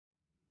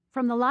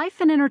From the Life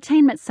and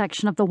Entertainment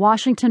section of the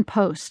Washington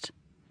Post.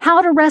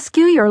 How to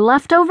Rescue Your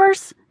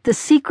Leftovers? The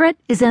Secret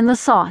is in the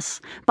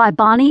Sauce by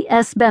Bonnie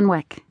S.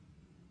 Benwick.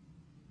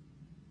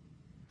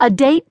 A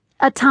date,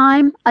 a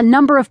time, a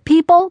number of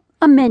people,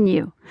 a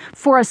menu.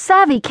 For a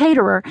savvy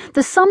caterer,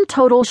 the sum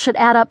total should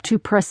add up to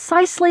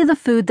precisely the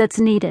food that's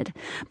needed.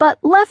 But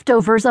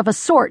leftovers of a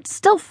sort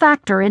still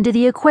factor into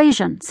the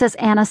equation, says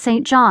Anna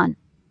St. John.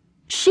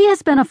 She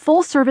has been a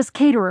full-service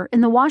caterer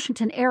in the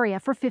Washington area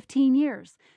for 15 years.